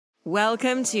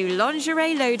Welcome to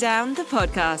Lingerie Lowdown, the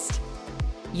podcast.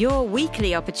 Your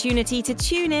weekly opportunity to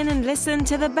tune in and listen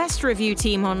to the best review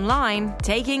team online,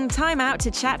 taking time out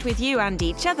to chat with you and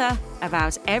each other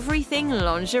about everything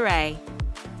lingerie.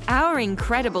 Our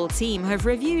incredible team have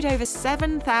reviewed over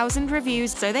 7,000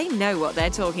 reviews, so they know what they're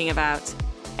talking about.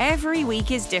 Every week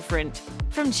is different,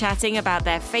 from chatting about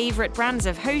their favourite brands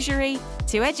of hosiery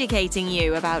to educating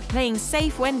you about playing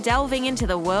safe when delving into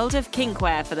the world of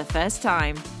kinkwear for the first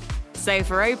time. So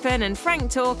for open and frank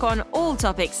talk on all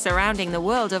topics surrounding the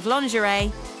world of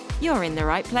lingerie, you're in the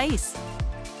right place.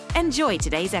 Enjoy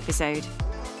today's episode.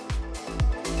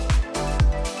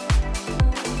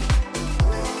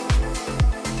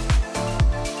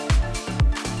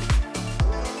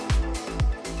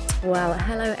 Well,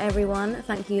 hello everyone.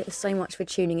 Thank you so much for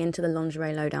tuning in to the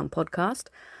Lingerie Lowdown podcast.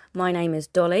 My name is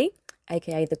Dolly,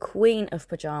 aka the Queen of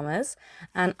Pyjamas,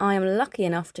 and I am lucky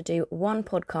enough to do one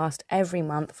podcast every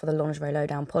month for the Lingerie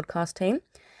Lowdown podcast team.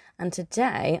 And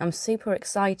today I'm super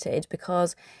excited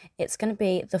because it's going to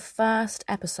be the first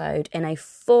episode in a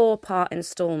 4-part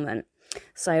installment.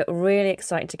 So really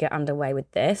excited to get underway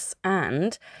with this,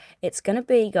 and it's going to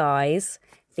be, guys,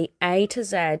 the A to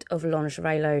Z of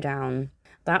Lingerie Lowdown.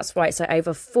 That's right, so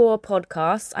over 4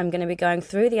 podcasts, I'm going to be going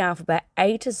through the alphabet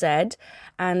A to Z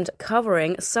and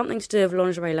covering something to do with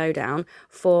Lingerie Lowdown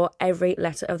for every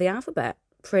letter of the alphabet.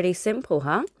 Pretty simple,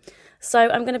 huh? So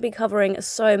I'm going to be covering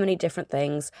so many different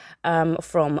things,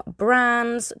 from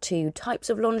brands to types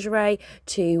of lingerie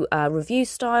to review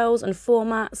styles and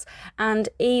formats, and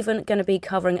even going to be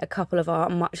covering a couple of our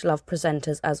much-loved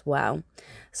presenters as well.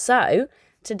 So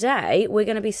today we're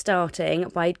going to be starting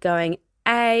by going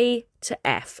A to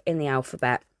F in the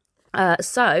alphabet.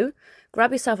 So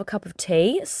grab yourself a cup of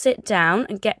tea, sit down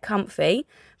and get comfy,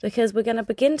 because we're going to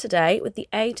begin today with the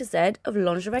A to Z of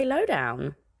Lingerie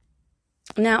Lowdown.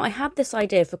 Now, I had this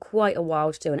idea for quite a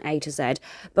while to do an A to Z,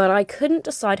 but I couldn't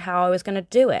decide how I was going to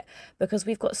do it because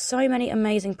we've got so many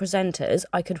amazing presenters.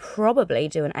 I could probably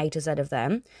do an A to Z of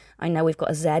them. I know we've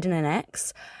got a Z and an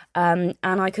X, and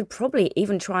I could probably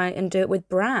even try and do it with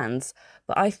brands.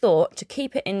 But I thought, to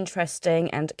keep it interesting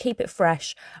and keep it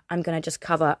fresh, I'm going to just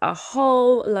cover a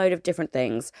whole load of different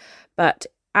things. But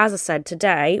as I said,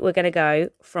 today we're going to go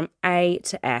from A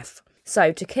to F.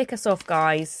 So to kick us off,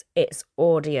 guys, it's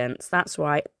audience. That's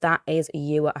right, that is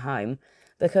you at home.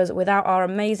 Because without our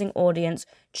amazing audience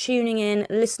tuning in,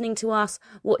 listening to us,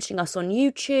 watching us on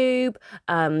YouTube,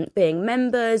 being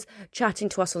members, chatting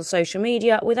to us on social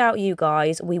media, without you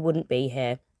guys, we wouldn't be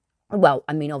here. Well,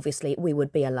 I mean, obviously, we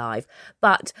would be alive,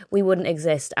 but we wouldn't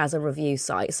exist as a review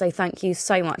site. So thank you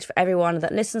so much for everyone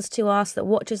that listens to us, that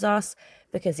watches us,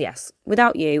 because yes,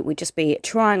 without you, we'd just be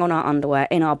trying on our underwear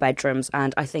in our bedrooms,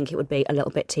 and I think it would be a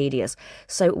little bit tedious.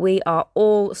 So we are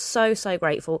all so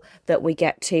grateful that we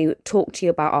get to talk to you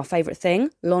about our favourite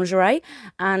thing, lingerie,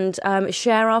 and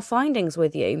share our findings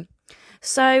with you.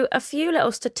 So a few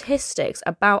little statistics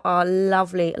about our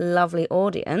lovely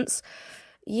audience.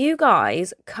 You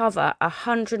guys cover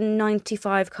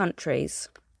 195 countries.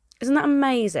 Isn't that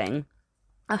amazing?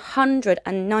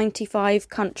 195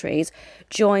 countries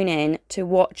join in to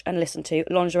watch and listen to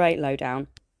Lingerie Lowdown.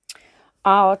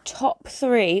 Our top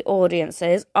 3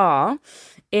 audiences are,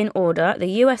 in order, the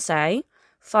USA,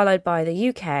 followed by the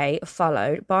UK,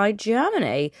 followed by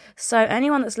Germany. So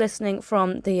anyone that's listening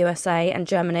from the USA and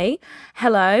Germany,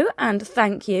 hello and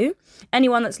thank you.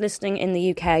 Anyone that's listening in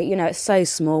the UK, you know, it's so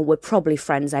small, we're probably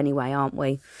friends anyway, aren't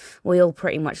we? We all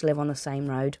pretty much live on the same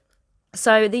road.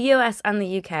 So the US and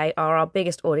the UK are our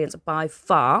biggest audience by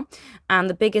far, and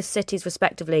the biggest cities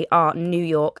respectively are New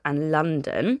York and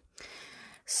London.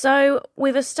 So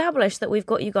we've established that we've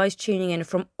got you guys tuning in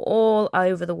from all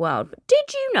over the world. But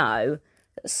did you know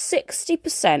that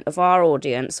 60% of our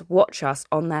audience watch us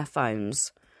on their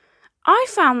phones? I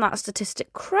found that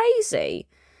statistic crazy.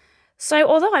 So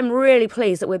although I'm really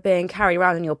pleased that we're being carried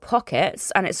around in your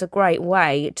pockets, and it's a great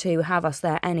way to have us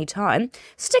there anytime,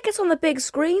 stick it on the big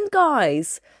screen,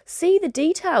 guys. See the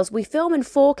details. We film in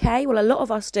 4K, well, a lot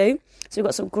of us do. So we've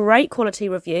got some great quality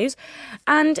reviews.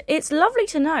 And it's lovely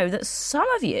to know that some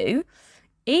of you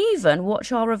even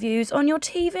watch our reviews on your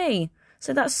TV.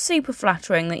 So that's super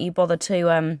flattering that you bother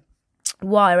to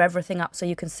wire everything up so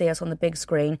you can see us on the big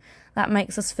screen. That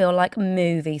makes us feel like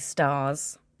movie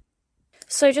stars.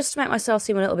 So just to make myself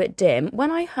seem a little bit dim,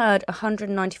 when I heard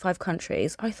 195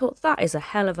 countries, I thought that is a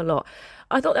hell of a lot.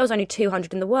 I thought there was only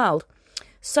 200 in the world.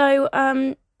 So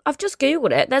I've just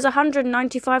Googled it. There's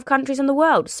 195 countries in the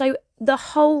world. So the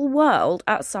whole world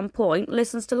at some point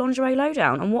listens to Lingerie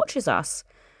Lowdown and watches us.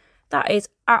 That is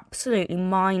absolutely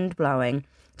mind-blowing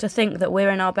to think that we're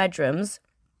in our bedrooms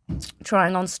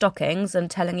trying on stockings and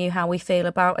telling you how we feel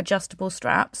about adjustable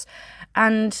straps.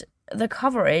 And the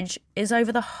coverage is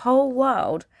over the whole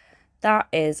world. That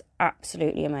is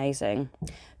absolutely amazing.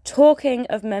 Talking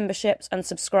of memberships and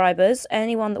subscribers,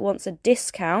 anyone that wants a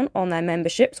discount on their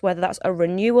memberships, whether that's a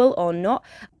renewal or not,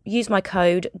 use my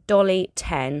code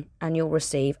DOLLY10 and you'll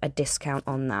receive a discount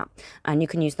on that. And you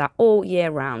can use that all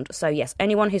year round. So yes,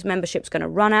 anyone whose membership's going to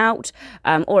run out,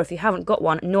 or if you haven't got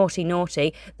one,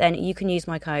 naughty, then you can use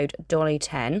my code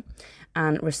DOLLY10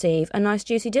 and receive a nice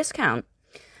juicy discount.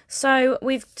 So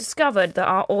we've discovered that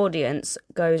our audience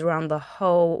goes around the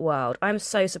whole world. I'm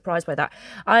so surprised by that.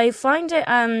 I find it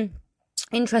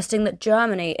interesting that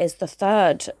Germany is the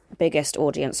third biggest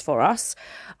audience for us.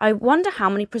 I wonder how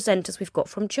many presenters we've got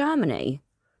from Germany.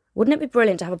 Wouldn't it be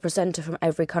brilliant to have a presenter from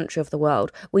every country of the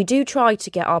world? We do try to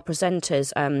get our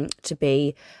presenters to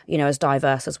be, as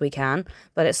diverse as we can,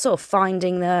 but it's sort of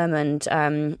finding them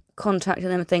and contacting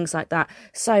them and things like that.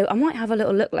 So I might have a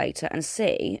little look later and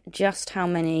see just how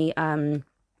many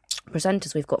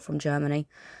presenters we've got from Germany.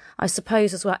 I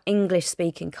suppose as well,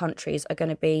 English-speaking countries are going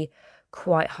to be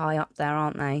quite high up there,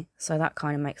 aren't they? So that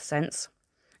kind of makes sense.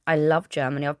 I love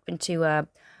Germany. I've been to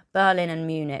Berlin and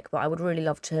Munich, but I would really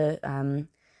love to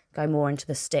go more into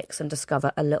the sticks and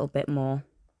discover a little bit more.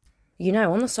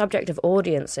 On the subject of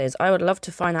audiences, I would love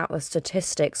to find out the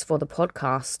statistics for the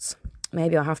podcasts.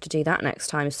 Maybe I'll have to do that next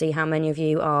time, see how many of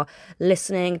you are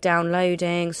listening,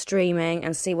 downloading, streaming,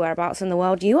 and see whereabouts in the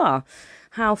world you are,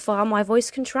 how far my voice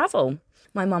can travel.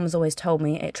 My mum's always told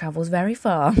me it travels very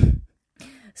far.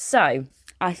 So,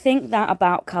 I think that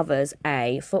about covers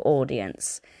A for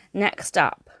audience. Next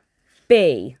up,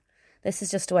 B. This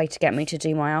is just a way to get me to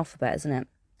do my alphabet, isn't it?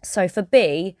 So for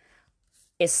B,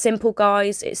 it's simple,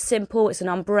 guys. It's simple. It's an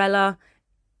umbrella.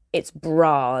 It's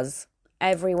bras.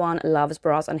 Everyone loves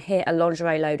bras. And here at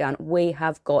Lingerie Lowdown, we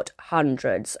have got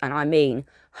hundreds, and I mean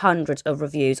hundreds of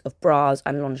reviews of bras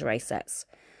and lingerie sets.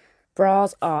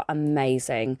 Bras are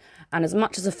amazing. And as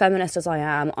much as a feminist as I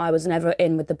am, I was never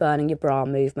in with the burning your bra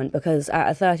movement, because at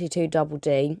a 32 double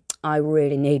D, I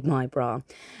really need my bra.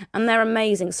 And they're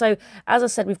amazing. So, as I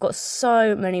said, we've got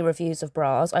so many reviews of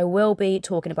bras. I will be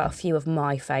talking about a few of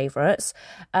my favourites.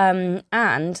 And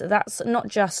that's not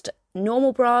just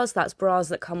normal bras, that's bras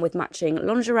that come with matching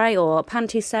lingerie or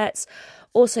panty sets.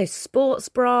 Also sports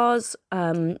bras,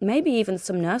 maybe even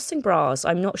some nursing bras.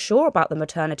 I'm not sure about the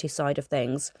maternity side of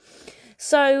things.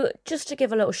 So just to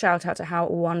give a little shout out to how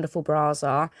wonderful bras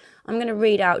are, I'm going to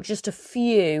read out just a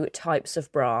few types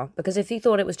of bra, because if you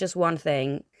thought it was just one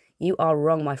thing, you are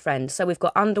wrong, my friend. So we've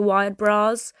got underwired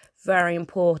bras, very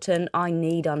important. I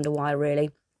need underwire, really.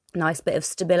 Nice bit of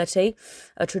stability,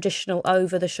 a traditional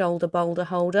over-the-shoulder boulder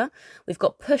holder. We've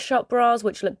got push-up bras,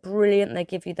 which look brilliant. They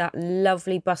give you that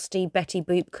lovely busty Betty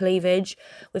Boop cleavage.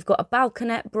 We've got a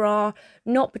balconette bra,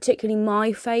 not particularly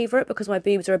my favourite because my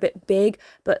boobs are a bit big,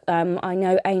 but I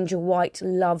know Angel White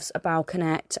loves a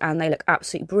balconette and they look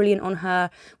absolutely brilliant on her.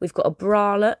 We've got a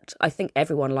bralette. I think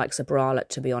everyone likes a bralette,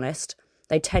 to be honest.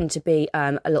 They tend to be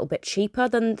a little bit cheaper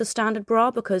than the standard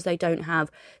bra because they don't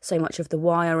have so much of the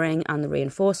wiring and the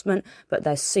reinforcement, but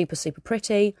they're super, super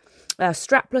pretty.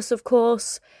 Strapless, of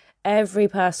course. Every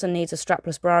person needs a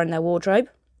strapless bra in their wardrobe.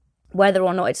 Whether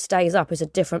or not it stays up is a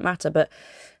different matter, but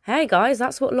hey guys,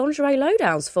 that's what Lingerie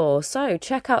Lowdown's for. So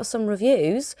check out some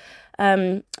reviews.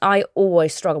 I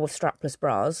always struggle with strapless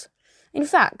bras. In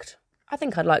fact, I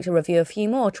think I'd like to review a few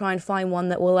more, try and find one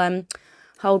that will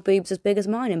hold boobs as big as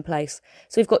mine in place.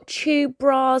 So we've got tube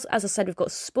bras. As I said, we've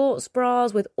got sports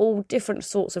bras with all different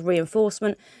sorts of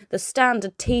reinforcement. The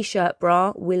standard t-shirt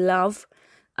bra we love.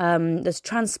 There's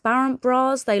transparent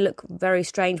bras. They look very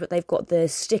strange, but they've got the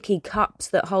sticky cups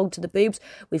that hold to the boobs.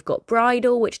 We've got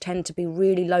bridal, which tend to be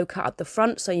really low cut at the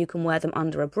front, so you can wear them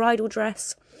under a bridal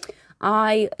dress.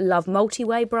 I love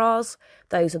multi-way bras.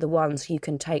 Those are the ones you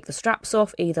can take the straps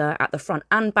off either at the front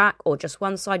and back or just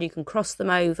one side. You can cross them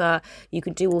over. You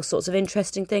can do all sorts of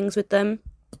interesting things with them.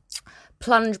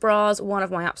 Plunge bras, one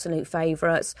of my absolute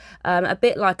favourites. A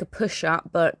bit like a push-up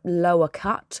but lower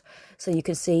cut, so you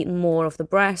can see more of the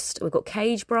breast. We've got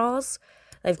cage bras.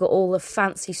 They've got all the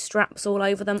fancy straps all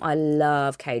over them. I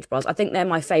love cage bras. I think they're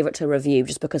my favourite to review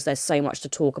just because there's so much to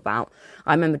talk about.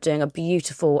 I remember doing a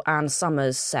beautiful Ann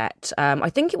Summers set.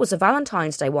 I think it was a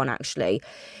Valentine's Day one, actually.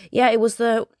 Yeah, it was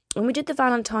when we did the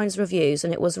Valentine's reviews,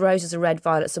 and it was roses are red,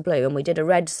 violets are blue, and we did a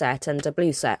red set and a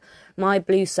blue set. My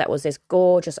blue set was this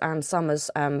gorgeous Ann Summers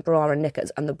bra and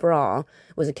knickers, and the bra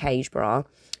was a cage bra,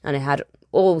 and it had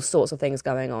all sorts of things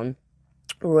going on.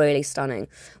 Really stunning.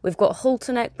 We've got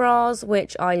halter neck bras,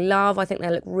 which I love. I think they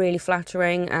look really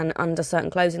flattering, and under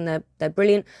certain clothing they're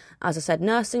brilliant. As I said,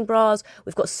 nursing bras.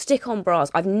 We've got stick-on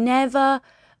bras. I've never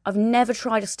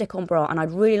tried a stick-on bra, and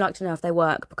I'd really like to know if they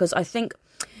work, because I think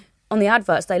on the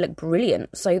adverts they look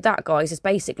brilliant. So that, guys, is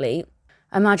basically,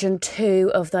 imagine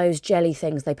 2 of those jelly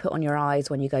things they put on your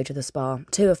eyes when you go to the spa.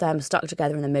 2 of them stuck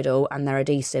together in the middle, and they're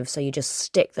adhesive, so you just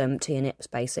stick them to your nips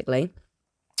basically.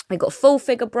 We've got full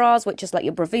figure bras, which is like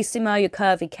your Bravissimo, your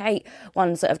Curvy Kate,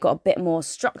 ones that have got a bit more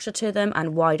structure to them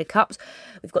and wider cups.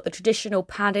 We've got the traditional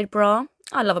padded bra.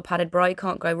 I love a padded bra, you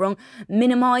can't go wrong.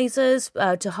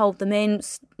 Minimizers to hold them in.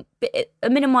 A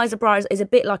minimizer bra is a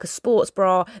bit like a sports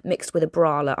bra mixed with a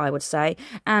bralette, I would say.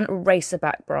 And racer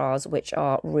back bras, which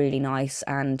are really nice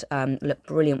and look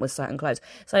brilliant with certain clothes.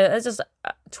 So there's just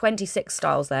 26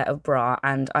 styles there of bra,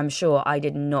 and I'm sure I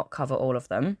did not cover all of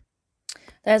them.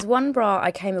 There's one bra I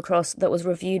came across that was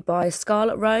reviewed by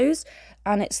Scarlett Rose,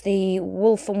 and it's the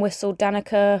Wolf and Whistle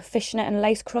Danica fishnet and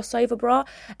lace crossover bra,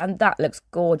 and that looks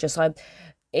gorgeous. I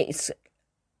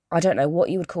don't know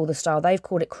what you would call the style. They've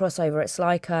called it crossover. It's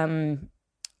like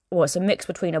it's a mix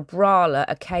between a bralette,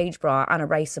 a cage bra, and a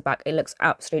racer back. It looks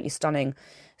absolutely stunning.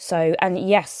 So, and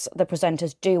yes, the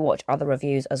presenters do watch other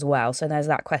reviews as well. So there's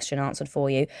that question answered for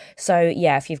you. So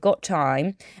yeah, if you've got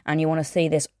time and you want to see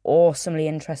this awesomely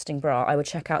interesting bra, I would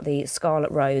check out the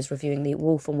Scarlett Rose reviewing the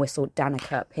Wolf and Whistle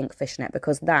Danica pink fishnet,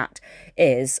 because that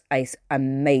is an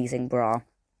amazing bra.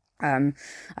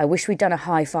 I wish we'd done a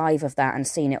high five of that and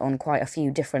seen it on quite a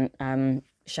few different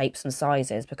shapes and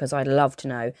sizes, because I'd love to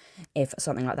know if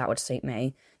something like that would suit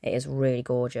me. It is really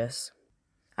gorgeous.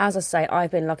 As I say,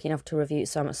 I've been lucky enough to review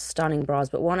some stunning bras,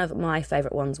 but one of my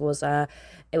favourite ones was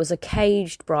it was a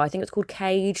caged bra. I think it's called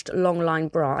Caged Long Line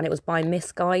Bra, and it was by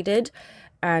Missguided,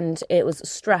 and it was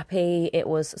strappy, it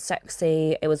was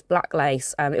sexy, it was black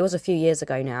lace. It was a few years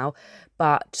ago now,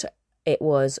 but it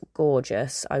was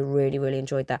gorgeous. I really, really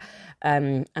enjoyed that,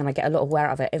 and I get a lot of wear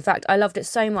out of it. In fact, I loved it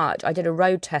so much, I did a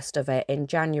road test of it in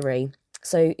January.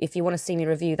 So if you want to see me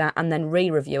review that and then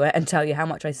re-review it and tell you how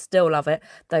much I still love it,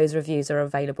 those reviews are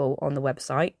available on the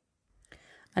website.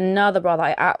 Another bra that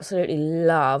I absolutely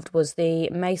loved was the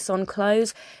Maison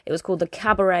Clothes. It was called the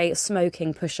Cabaret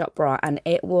Smoking Push-Up Bra, and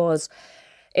it looked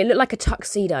like a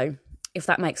tuxedo, if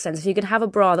that makes sense. If you could have a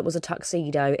bra that was a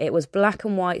tuxedo, it was black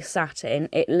and white satin.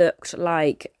 It looked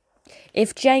like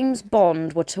if James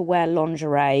Bond were to wear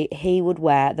lingerie, he would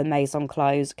wear the Maison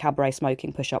Clothes Cabaret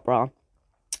Smoking Push-Up Bra.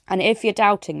 And if you're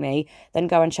doubting me, then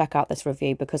go and check out this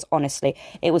review, because honestly,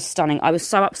 it was stunning. I was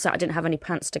so upset I didn't have any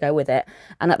pants to go with it.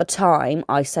 And at the time,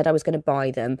 I said I was going to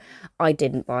buy them. I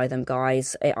didn't buy them,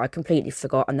 guys. I completely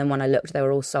forgot. And then when I looked, they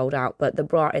were all sold out. But the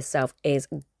bra itself is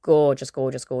gorgeous,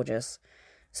 gorgeous, gorgeous.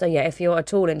 So yeah, if you're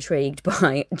at all intrigued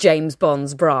by James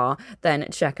Bond's bra, then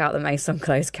check out the Maison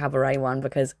Clothes Cabaret one,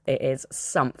 because it is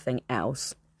something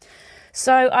else.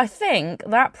 So I think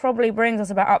that probably brings us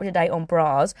about up to date on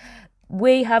bras.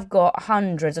 We have got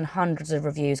hundreds and hundreds of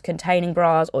reviews containing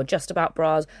bras or just about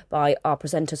bras by our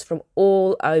presenters from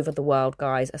all over the world,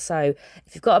 guys. So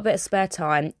if you've got a bit of spare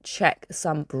time, check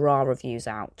some bra reviews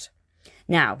out.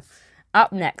 Now,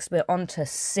 up next, we're on to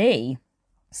C.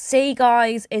 C,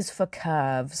 guys, is for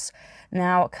curves.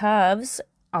 Now, curves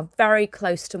are very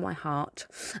close to my heart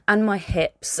and my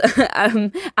hips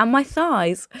and my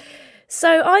thighs.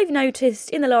 So I've noticed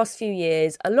in the last few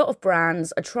years, a lot of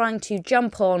brands are trying to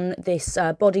jump on this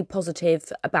body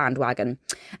positive bandwagon.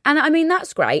 And I mean,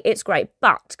 that's great. It's great.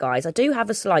 But guys, I do have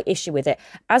a slight issue with it.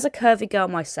 As a curvy girl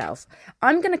myself,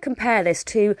 I'm going to compare this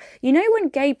to, you know, when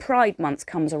Gay Pride Month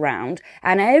comes around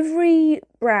and every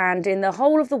brand in the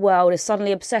whole of the world is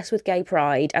suddenly obsessed with gay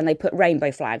pride and they put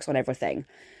rainbow flags on everything.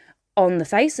 On the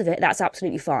face of it, that's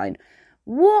absolutely fine.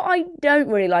 What I don't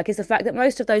really like is the fact that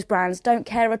most of those brands don't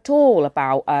care at all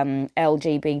about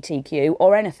LGBTQ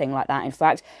or anything like that. In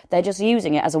fact, they're just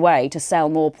using it as a way to sell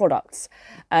more products.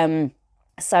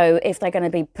 So if they're going to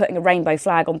be putting a rainbow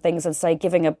flag on things and, say,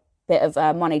 giving a bit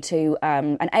of money to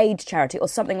an AIDS charity or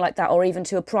something like that, or even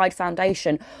to a Pride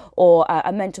Foundation or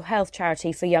a mental health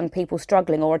charity for young people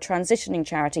struggling, or a transitioning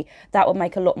charity, that would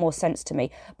make a lot more sense to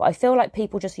me. But I feel like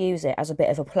people just use it as a bit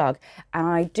of a plug. And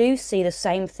I do see the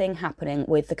same thing happening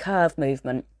with the curve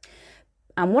movement.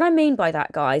 And what I mean by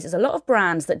that, guys, is a lot of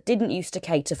brands that didn't used to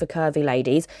cater for curvy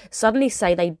ladies suddenly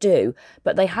say they do,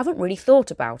 but they haven't really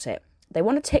thought about it. They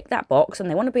want to tick that box and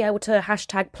they want to be able to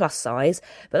hashtag plus size,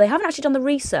 but they haven't actually done the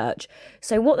research.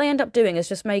 So what they end up doing is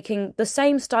just making the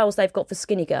same styles they've got for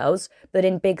skinny girls, but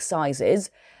in big sizes.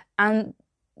 And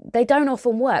they don't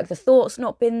often work. The thought's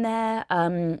not been there.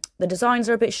 The designs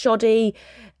are a bit shoddy.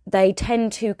 They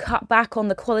tend to cut back on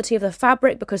the quality of the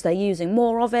fabric because they're using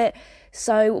more of it.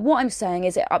 So what I'm saying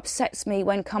is it upsets me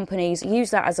when companies use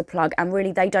that as a plug and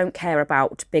really they don't care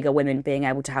about bigger women being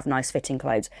able to have nice fitting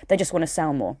clothes. They just want to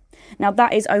sell more. Now,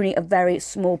 that is only a very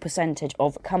small percentage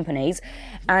of companies.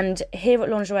 And here at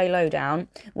Lingerie Lowdown,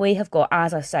 we have got,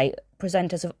 as I say,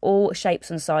 presenters of all shapes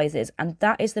and sizes. And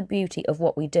that is the beauty of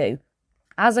what we do.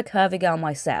 As a curvy girl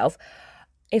myself,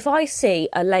 if I see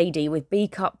a lady with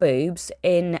B-cut boobs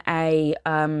in a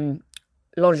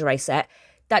lingerie set,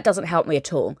 that doesn't help me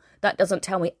at all. That doesn't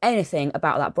tell me anything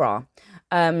about that bra.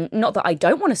 Not that I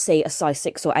don't want to see a size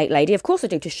 6 or 8 lady. Of course I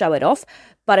do, to show it off.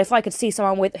 But if I could see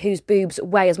someone whose boobs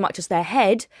weigh as much as their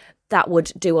head, that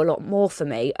would do a lot more for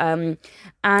me.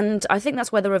 And I think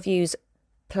that's where the reviews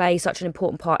play such an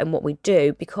important part in what we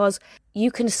do, because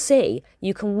you can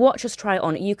watch us try it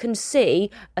on. You can see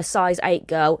a size 8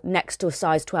 girl next to a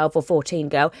size 12 or 14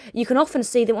 girl. You can often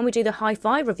see that when we do the high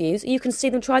five reviews, you can see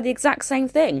them try the exact same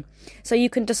thing. So you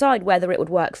can decide whether it would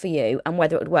work for you and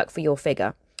whether it would work for your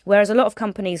figure. Whereas a lot of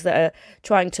companies that are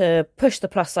trying to push the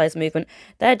plus size movement,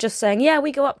 they're just saying, yeah,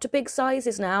 we go up to big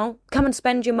sizes now. Come and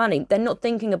spend your money. They're not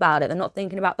thinking about it. They're not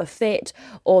thinking about the fit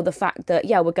or the fact that,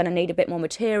 yeah, we're going to need a bit more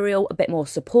material, a bit more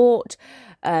support.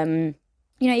 Even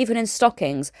in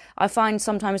stockings, I find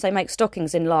sometimes they make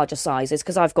stockings in larger sizes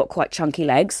because I've got quite chunky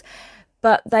legs,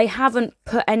 but they haven't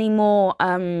put any more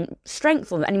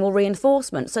strength on it, any more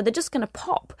reinforcement. So they're just going to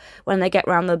pop when they get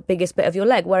around the biggest bit of your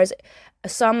leg. Whereas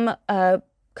some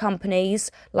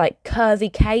companies like Curvy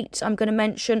Kate, I'm going to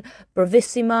mention,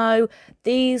 Bravissimo,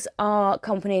 these are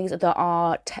companies that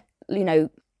are,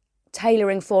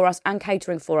 tailoring for us and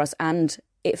catering for us, and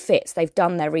it fits. They've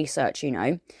done their research,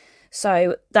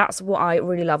 So that's what I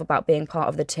really love about being part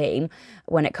of the team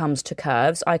when it comes to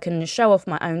curves. I can show off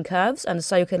my own curves, and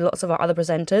so can lots of our other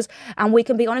presenters, and we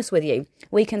can be honest with you.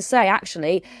 We can say,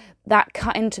 actually, that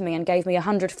cut into me and gave me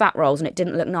 100 fat rolls and it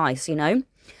didn't look nice,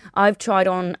 I've tried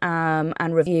on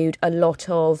and reviewed a lot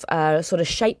of sort of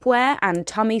shapewear and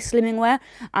tummy slimming wear,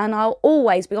 and I'll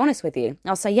always be honest with you.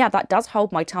 I'll say, yeah, that does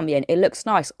hold my tummy in. It looks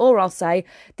nice. Or I'll say,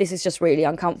 this is just really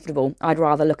uncomfortable. I'd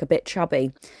rather look a bit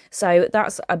chubby. So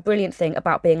that's a brilliant thing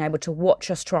about being able to watch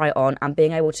us try it on and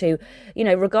being able to,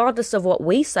 regardless of what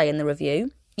we say in the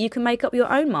review, you can make up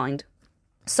your own mind.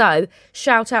 So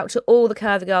shout out to all the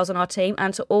curvy girls on our team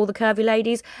and to all the curvy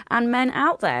ladies and men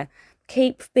out there.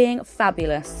 Keep being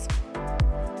fabulous.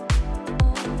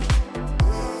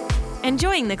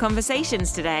 Enjoying the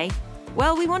conversations today?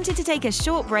 Well, we wanted to take a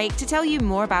short break to tell you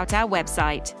more about our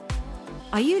website.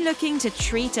 Are you looking to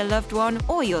treat a loved one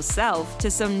or yourself to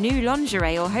some new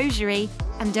lingerie or hosiery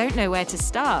and don't know where to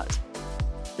start?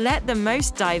 Let the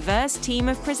most diverse team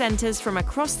of presenters from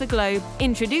across the globe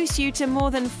introduce you to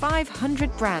more than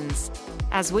 500 brands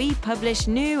as we publish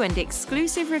new and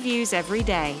exclusive reviews every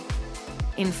day.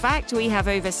 In fact, we have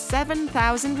over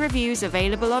 7,000 reviews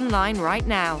available online right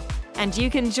now, and you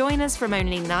can join us from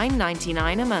only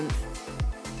 $9.99 a month.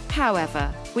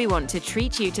 However, we want to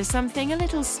treat you to something a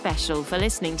little special for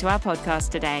listening to our podcast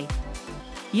today.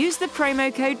 Use the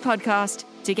promo code podcast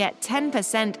to get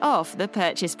 10% off the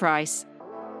purchase price.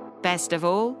 Best of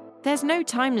all, there's no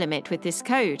time limit with this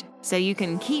code, so you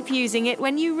can keep using it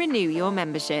when you renew your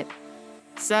membership.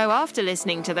 So after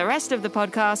listening to the rest of the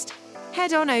podcast,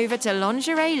 head on over to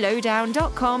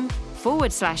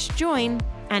lingerielowdown.com/join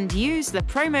and use the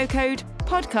promo code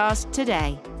podcast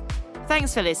today.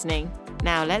 Thanks for listening.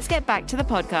 Now let's get back to the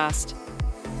podcast.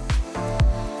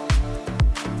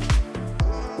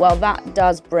 Well, that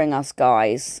does bring us,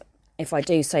 guys, if I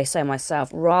do say so myself,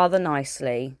 rather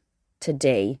nicely to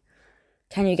D.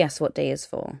 Can you guess what D is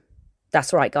for?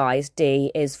 That's right, guys. D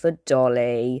is for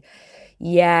Dolly.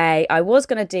 Yay. I was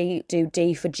going to do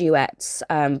D for duets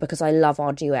because I love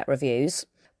our duet reviews.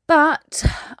 But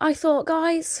I thought,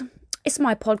 guys, it's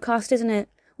my podcast, isn't it?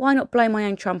 Why not blow my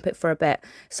own trumpet for a bit?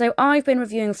 So I've been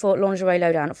reviewing for Lingerie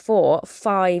Lowdown for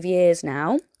 5 years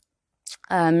now.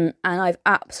 And I've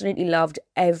absolutely loved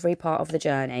every part of the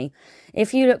journey.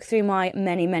 If you look through my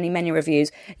many, many, many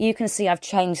reviews, you can see I've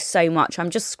changed so much. I'm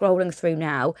just scrolling through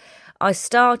now. I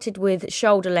started with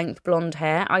shoulder length blonde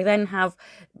hair. I then have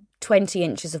 20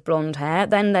 inches of blonde hair.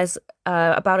 Then there's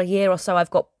about a year or so I've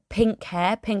got pink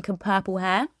hair, pink and purple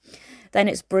hair. Then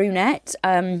it's brunette.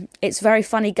 It's very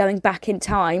funny going back in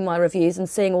time, my reviews, and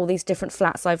seeing all these different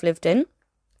flats I've lived in.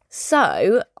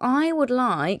 So I would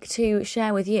like to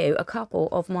share with you a couple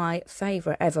of my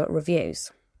favourite ever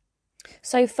reviews.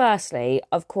 So firstly,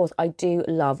 of course, I do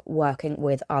love working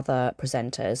with other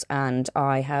presenters, and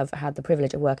I have had the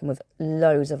privilege of working with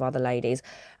loads of other ladies.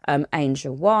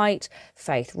 Angel White,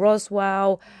 Faith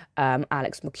Roswell,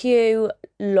 Alex McHugh,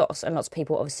 lots and lots of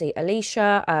people. Obviously,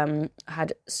 Alicia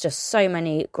had just so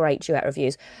many great duet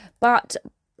reviews. But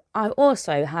I've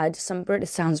also had some, it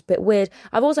sounds a bit weird,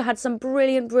 I've also had some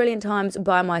brilliant times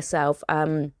by myself,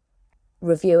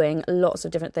 reviewing lots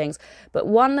of different things. But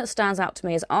one that stands out to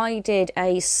me is I did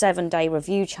a 7-day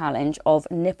review challenge of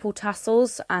nipple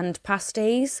tassels and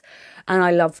pasties, and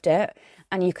I loved it.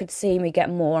 And you could see me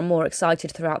get more and more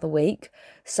excited throughout the week.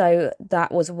 So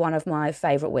that was one of my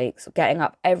favourite weeks, getting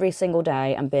up every single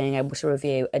day and being able to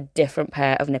review a different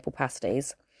pair of nipple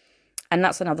pasties. And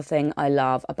that's another thing I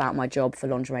love about my job for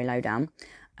Lingerie Lowdown.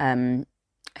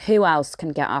 Who else can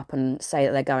get up and say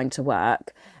that they're going to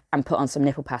work and put on some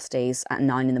nipple pasties at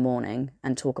 9 a.m.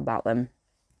 and talk about them?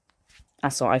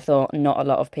 That's what I thought. Not a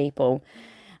lot of people.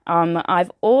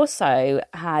 I've also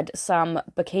had some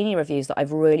bikini reviews that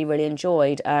I've really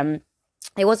enjoyed.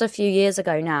 It was a few years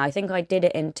ago now. I think I did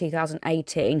it in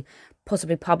 2018,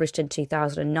 possibly published in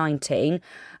 2019.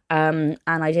 And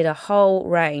I did a whole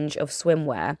range of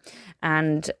swimwear,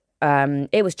 and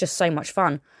it was just so much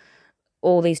fun.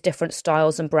 All these different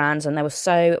styles and brands, and they were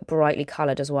so brightly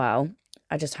coloured as well.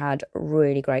 I just had a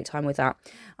really great time with that.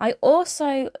 I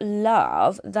also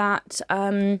love that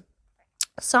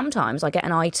sometimes I get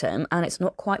an item and it's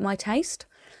not quite my taste.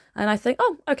 And I think,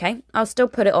 oh, okay, I'll still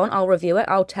put it on. I'll review it.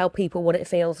 I'll tell people what it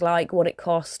feels like, what it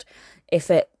cost, if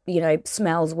it,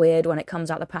 smells weird when it comes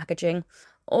out the packaging.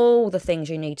 All the things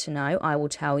you need to know, I will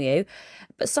tell you.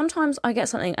 But sometimes I get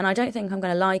something and I don't think I'm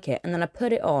going to like it, and then I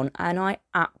put it on and I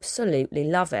absolutely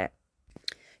love it.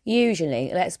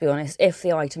 Usually, let's be honest, if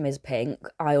the item is pink,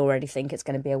 I already think it's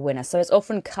going to be a winner. So it's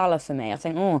often colour for me. I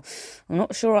think, I'm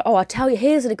not sure. Oh, I'll tell you,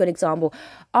 here's a good example.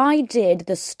 I did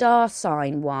the star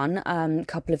sign one a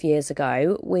couple of years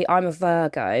ago. I'm a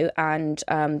Virgo, and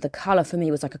the colour for me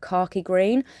was like a khaki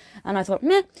green. And I thought,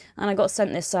 meh. And I got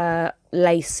sent this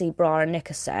lacy bra and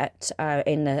knicker set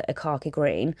in a khaki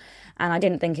green. And I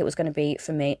didn't think it was going to be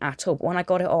for me at all. But when I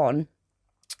got it on,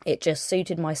 it just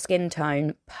suited my skin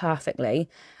tone perfectly,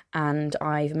 and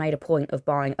I've made a point of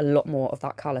buying a lot more of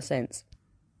that colour since.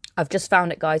 I've just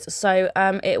found it, guys. So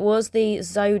it was the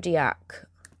Zodiac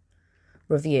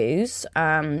reviews.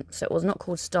 So it was not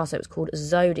called Star, so it was called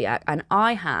Zodiac. And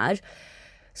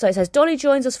so it says, Dolly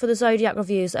joins us for the Zodiac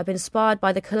reviews that have been inspired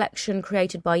by the collection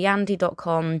created by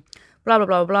Yandy.com, blah, blah,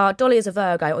 blah, blah. Dolly is a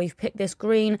Virgo, or you've picked this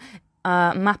green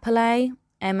Mapale,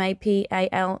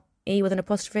 Mapale with an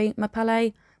apostrophe,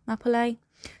 Mapale,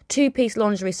 2-piece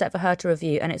lingerie set for her to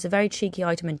review, and it's a very cheeky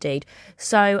item indeed.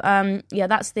 So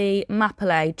that's the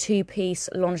Mapale 2-piece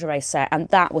lingerie set, and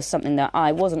that was something that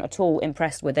I wasn't at all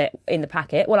impressed with it in the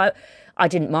packet. Well, I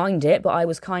didn't mind it, but I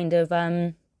was kind of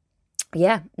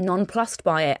nonplussed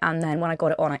by it. And then when I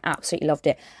got it on, I absolutely loved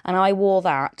it, and I wore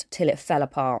that till it fell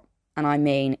apart. And I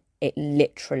mean, it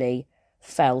literally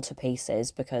fell to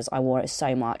pieces because I wore it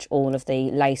so much. All of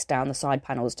the lace down the side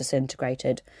panels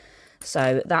disintegrated.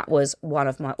 So that was one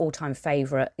of my all-time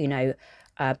favourite,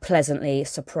 pleasantly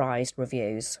surprised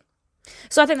reviews.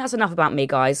 So I think that's enough about me,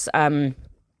 guys. I'm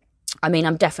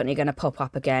definitely going to pop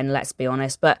up again, let's be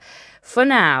honest. But for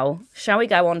now, shall we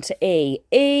go on to E?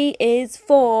 E is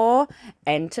for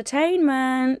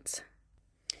entertainment.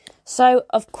 So,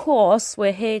 of course,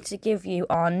 we're here to give you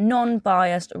our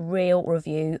non-biased, real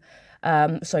review.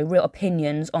 Real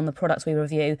opinions on the products we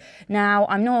review. Now,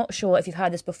 I'm not sure if you've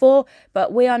heard this before,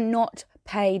 but we are not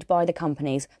paid by the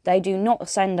companies. They do not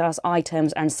send us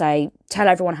items and say, tell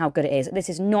everyone how good it is. This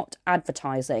is not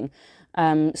advertising.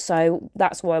 So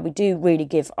that's why we do really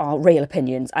give our real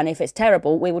opinions. And if it's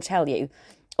terrible, we will tell you.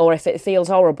 Or if it feels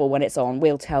horrible when it's on,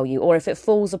 we'll tell you. Or if it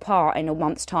falls apart in a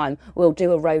month's time, we'll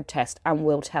do a road test and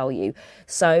we'll tell you.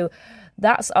 So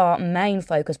that's our main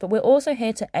focus, but we're also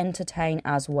here to entertain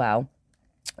as well.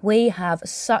 We have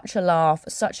such a laugh,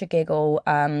 such a giggle,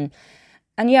 and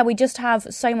we just have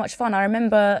so much fun. I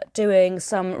remember doing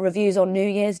some reviews on New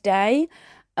Year's Day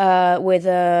with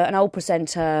an old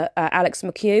presenter, Alex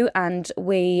McHugh, and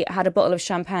we had a bottle of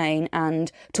champagne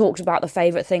and talked about the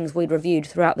favourite things we'd reviewed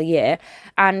throughout the year,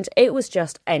 and it was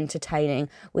just entertaining.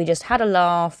 We just had a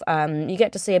laugh. You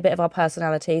get to see a bit of our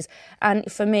personalities, and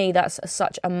for me, that's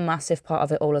such a massive part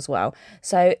of it all as well.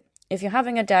 So if you're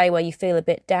having a day where you feel a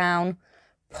bit down,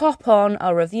 pop on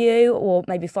a review, or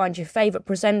maybe find your favourite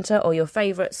presenter or your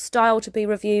favourite style to be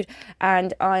reviewed,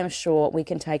 and I am sure we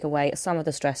can take away some of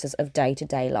the stresses of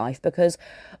day-to-day life, because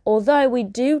although we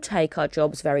do take our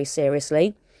jobs very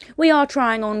seriously, we are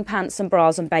trying on pants and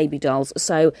bras and baby dolls,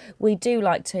 so we do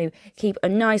like to keep a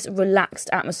nice relaxed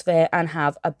atmosphere and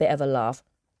have a bit of a laugh.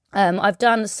 I've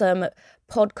done some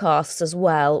podcasts as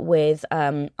well with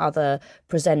other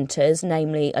presenters,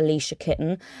 namely Alicia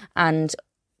Kitten, and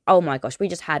oh my gosh, we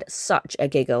just had such a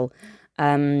giggle.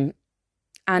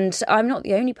 And I'm not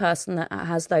the only person that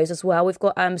has those as well. We've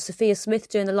got Sophia Smith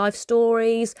doing the life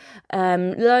stories.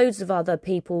 Loads of other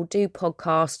people do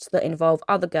podcasts that involve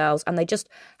other girls, and they just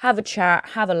have a chat,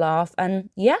 have a laugh, and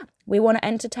yeah, we want to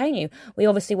entertain you. We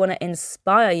obviously want to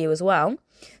inspire you as well.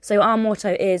 So our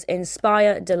motto is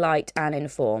inspire, delight, and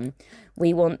inform.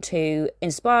 We want to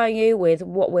inspire you with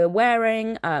what we're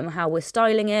wearing, how we're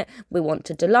styling it. We want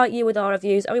to delight you with our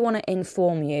reviews, and we want to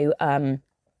inform you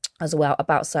as well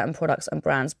about certain products and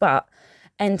brands. But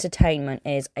entertainment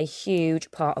is a huge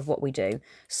part of what we do.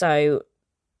 So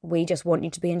we just want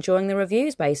you to be enjoying the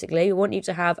reviews, basically. We want you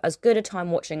to have as good a time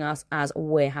watching us as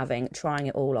we're having, trying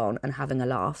it all on and having a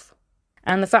laugh.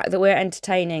 And the fact that we're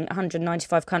entertaining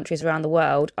 195 countries around the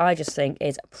world, I just think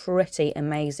is pretty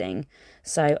amazing.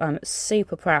 So I'm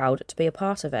super proud to be a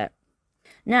part of it.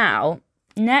 Now,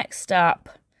 next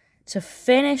up, to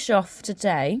finish off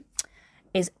today,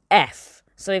 is F.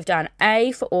 So we've done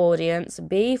A for audience,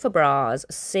 B for bras,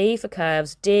 C for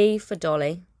curves, D for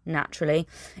Dolly, naturally,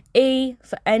 E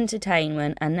for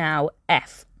entertainment, and now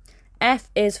F.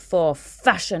 F is for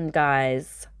fashion,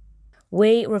 guys.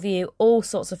 We review all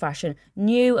sorts of fashion,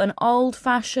 new and old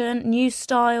fashion, new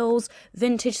styles,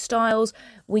 vintage styles.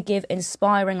 We give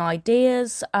inspiring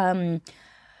ideas.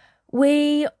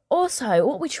 We also,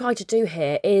 what we try to do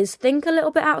here is think a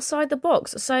little bit outside the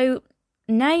box. So,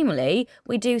 namely,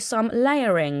 we do some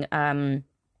layering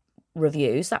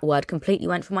reviews. That word completely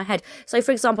went from my head. So,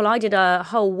 for example, I did a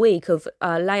whole week of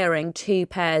layering 2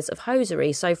 pairs of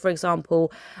hosiery. So, for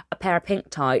example, a pair of pink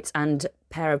tights and a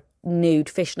pair of nude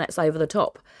fishnets over the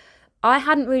top. I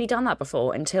hadn't really done that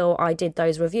before until I did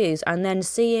those reviews, and then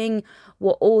seeing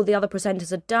what all the other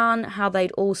presenters had done, how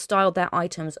they'd all styled their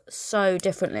items so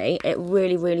differently, it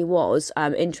really, really was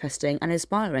interesting and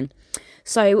inspiring.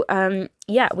 So,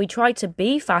 yeah, we try to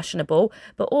be fashionable,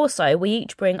 but also we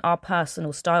each bring our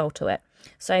personal style to it.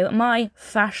 So my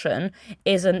fashion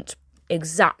isn't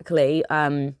exactly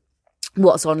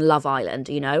what's on Love Island,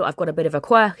 you know. I've got a bit of a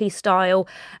quirky style,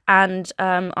 and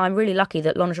I'm really lucky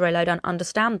that Lingerie Lowdown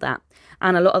understand that.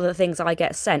 And a lot of the things I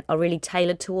get sent are really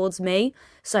tailored towards me,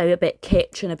 so a bit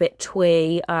kitsch and a bit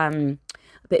twee, a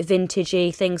bit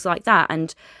vintagey, things like that.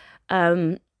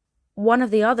 And one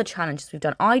of the other challenges we've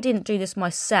done, I didn't do this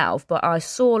myself, but I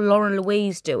saw Lauren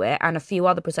Louise do it and a few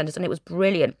other presenters, and it was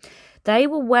brilliant. They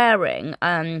were wearing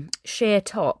sheer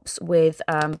tops with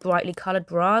brightly coloured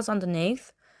bras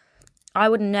underneath. I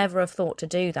would never have thought to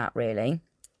do that, really,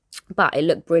 but it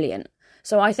looked brilliant.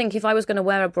 So I think if I was going to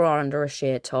wear a bra under a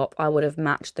sheer top, I would have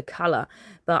matched the colour.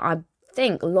 But I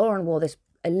think Lauren wore this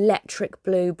electric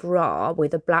blue bra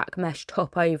with a black mesh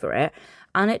top over it,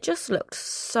 and it just looked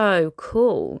so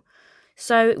cool.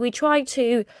 So we try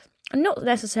to not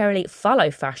necessarily follow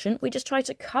fashion, we just try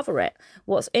to cover it.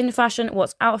 What's in fashion,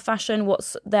 what's out of fashion,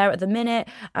 what's there at the minute,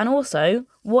 and also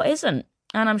what isn't.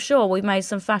 And I'm sure we've made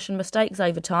some fashion mistakes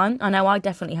over time. I know I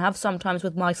definitely have. Sometimes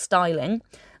with my styling,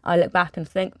 I look back and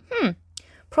think,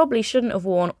 probably shouldn't have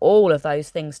worn all of those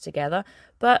things together.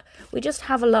 But we just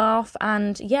have a laugh,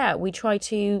 and yeah, we try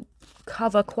to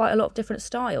cover quite a lot of different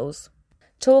styles.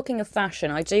 Talking of fashion,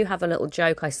 I do have a little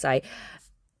joke I say.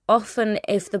 Often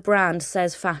if the brand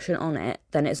says fashion on it,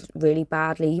 then it's really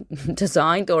badly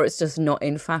designed, or it's just not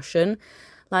in fashion.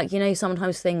 Like, you know,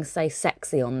 sometimes things say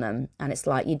sexy on them, and it's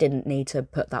like you didn't need to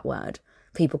put that word.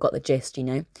 People got the gist, you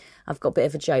know. I've got a bit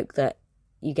of a joke that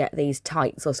you get these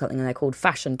tights or something, and they're called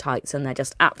fashion tights, and they're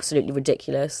just absolutely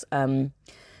ridiculous.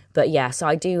 But yeah, so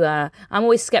I do, I'm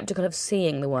always sceptical of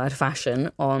seeing the word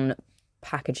fashion on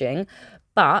packaging.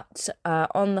 But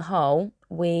on the whole,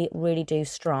 we really do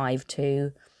strive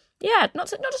to, not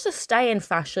just to stay in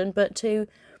fashion, but to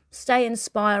stay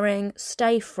inspiring,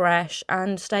 stay fresh,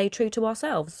 and stay true to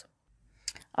ourselves.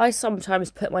 I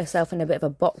sometimes put myself in a bit of a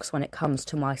box when it comes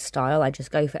to my style. I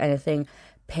just go for anything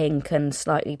pink and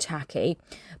slightly tacky.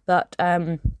 But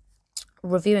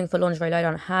reviewing for Lingerie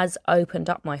Lowdown has opened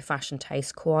up my fashion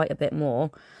taste quite a bit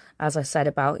more. As I said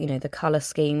about, you know, the colour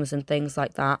schemes and things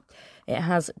like that. It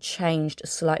has changed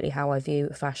slightly how I view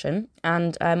fashion,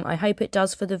 and I hope it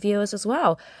does for the viewers as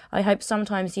well. I hope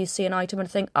sometimes you see an item and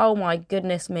think, oh my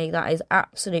goodness me, that is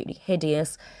absolutely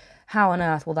hideous. How on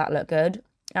earth will that look good?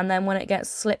 And then when it gets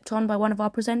slipped on by one of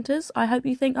our presenters, I hope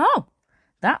you think, oh,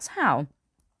 that's how.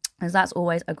 As that's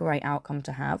always a great outcome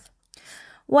to have.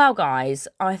 Well, guys,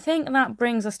 I think that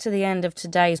brings us to the end of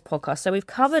today's podcast. So we've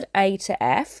covered A to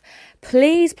F.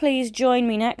 Please join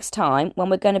me next time when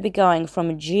we're going to be going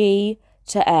from G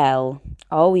to L.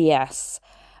 Oh, yes.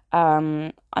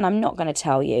 And I'm not going to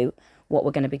tell you what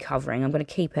we're going to be covering. I'm going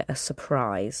to keep it a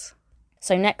surprise.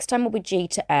 So next time will be G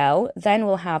to L, then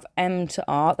we'll have M to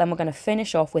R, then we're going to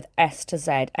finish off with S to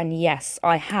Z. And yes,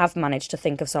 I have managed to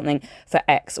think of something for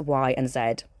X, Y, and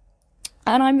Z.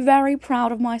 And I'm very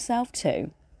proud of myself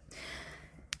too.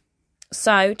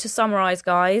 So, to summarise,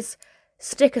 guys,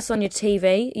 stick us on your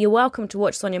TV. You're welcome to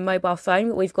watch us on your mobile phone,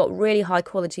 but we've got really high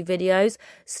quality videos.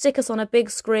 Stick us on a big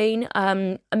screen,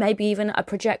 maybe even a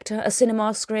projector, a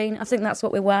cinema screen. I think that's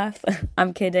what we're worth.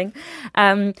 I'm kidding.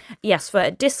 Yes,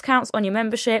 for discounts on your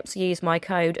memberships, use my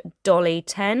code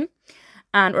DOLLY10.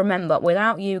 And remember,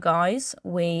 without you guys,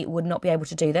 we would not be able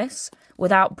to do this.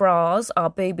 Without bras, our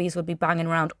boobies would be banging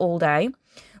around all day.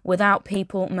 Without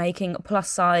people making plus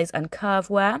size and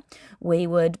curve wear, we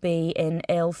would be in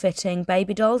ill-fitting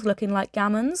baby dolls looking like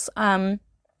gammons.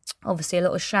 Obviously, a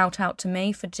little shout out to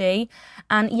me for G.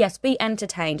 And yes, be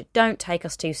entertained. Don't take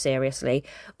us too seriously.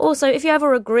 Also, if you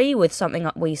ever agree with something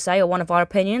that we say or one of our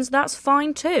opinions, that's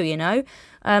fine too, you know.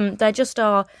 They're just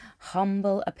our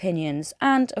humble opinions.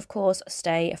 And, of course,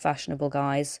 stay fashionable,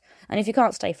 guys. And if you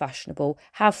can't stay fashionable,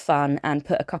 have fun and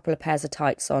put a couple of pairs of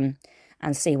tights on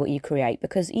and see what you create,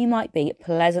 because you might be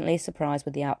pleasantly surprised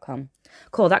with the outcome.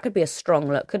 Cool, that could be a strong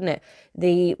look, couldn't it?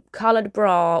 The coloured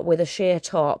bra with a sheer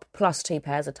top plus 2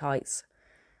 pairs of tights.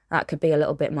 That could be a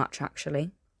little bit much, actually.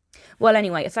 Well,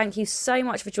 anyway, thank you so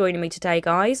much for joining me today,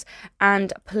 guys.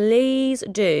 And please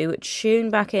do tune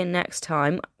back in next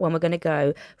time when we're going to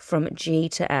go from G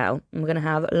to L. And we're going to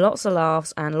have lots of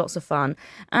laughs and lots of fun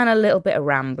and a little bit of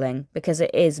rambling, because it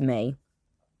is me.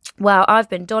 Well, I've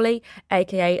been Dolly,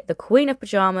 aka the Queen of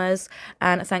Pyjamas,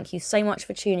 and thank you so much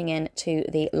for tuning in to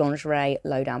the Lingerie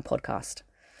Lowdown podcast.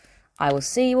 I will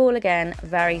see you all again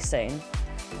very soon.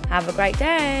 Have a great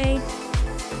day.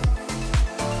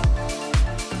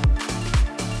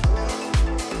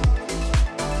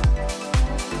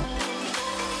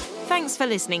 Thanks for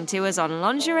listening to us on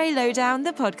Lingerie Lowdown,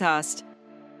 the podcast.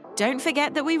 Don't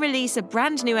forget that we release a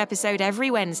brand new episode every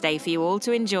Wednesday for you all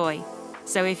to enjoy.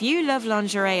 So if you love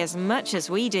lingerie as much as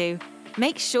we do,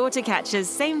 make sure to catch us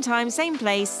same time, same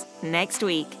place next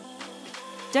week.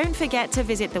 Don't forget to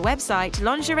visit the website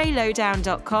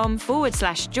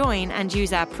lingeриelowdown.com/join and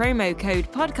use our promo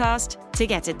code podcast to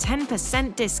get a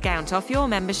 10% discount off your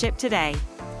membership today.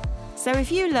 So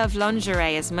if you love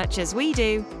lingerie as much as we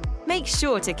do, make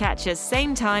sure to catch us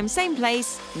same time, same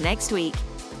place next week.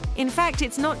 In fact,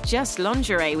 it's not just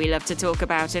lingerie we love to talk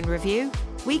about and review.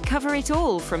 We cover it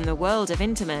all from the world of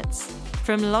intimates.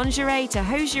 From lingerie to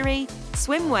hosiery,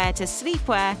 swimwear to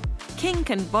sleepwear, kink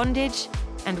and bondage,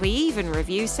 and we even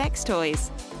review sex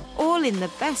toys. All in the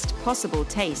best possible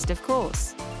taste, of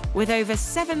course. With over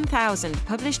 7,000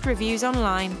 published reviews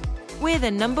online, we're the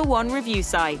 #1 review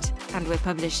site, and we're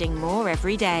publishing more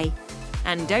every day.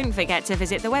 And don't forget to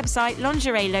visit the website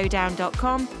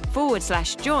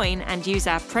lingeриelowdown.com/join and use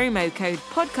our promo code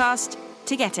podcast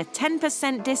to get a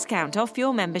 10% discount off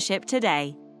your membership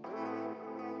today.